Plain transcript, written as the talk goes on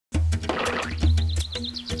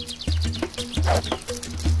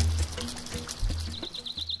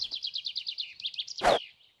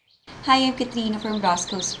Hi, I'm Katrina from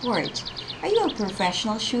Roscoe Sport. Are you a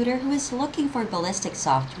professional shooter who is looking for ballistic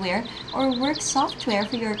software or work software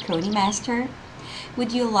for your Chrony master?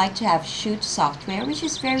 Would you like to have shoot software which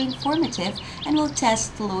is very informative and will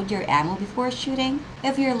test load your ammo before shooting?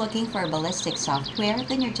 If you're looking for ballistic software,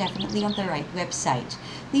 then you're definitely on the right website.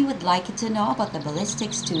 We would like you to know about the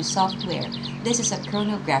Ballistics 2 software. This is a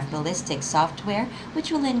chronograph ballistic software which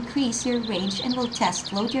will increase your range and will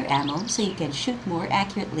test load your ammo so you can shoot more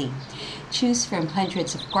accurately. Choose from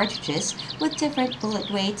hundreds of cartridges with different bullet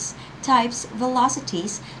weights, types,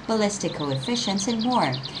 velocities, ballistic coefficients, and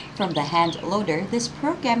more. From the hand loader, this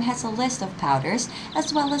program has a list of powders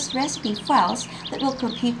as well as recipe files that will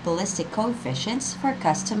compute ballistic coefficients for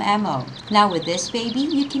custom ammo. Now with this baby,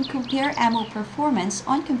 you can compare ammo performance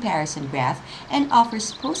on comparison graph and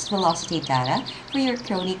offers post-velocity data for your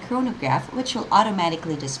Chrony chronograph, which will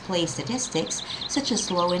automatically display statistics such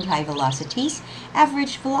as low and high velocities,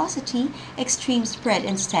 average velocity, extreme spread,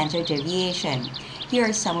 and standard deviation. Here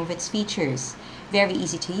are some of its features. Very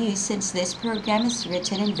easy to use since this program is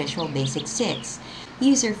written in Visual Basic 6.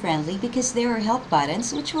 User-friendly because there are help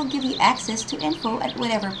buttons which will give you access to info at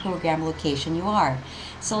whatever program location you are.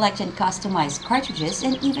 Select and customize cartridges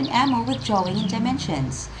and even ammo with drawing and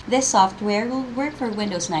dimensions. This software will work for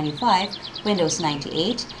Windows 95, Windows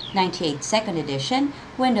 98, 98 2nd Edition,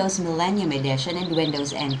 Windows Millennium Edition, and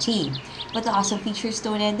Windows NT. But the awesome features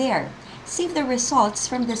don't end there. Save the results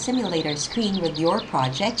from the simulator screen with your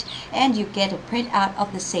project and you get a printout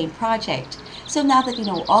of the same project. So now that you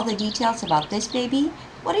know all the details about this baby,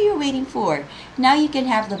 what are you waiting for? Now you can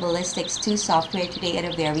have the Ballistics 2 software today at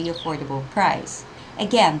a very affordable price.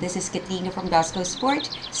 Again, this is Katrina from Roscoe Sport.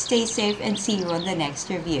 Stay safe and see you on the next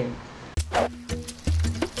review.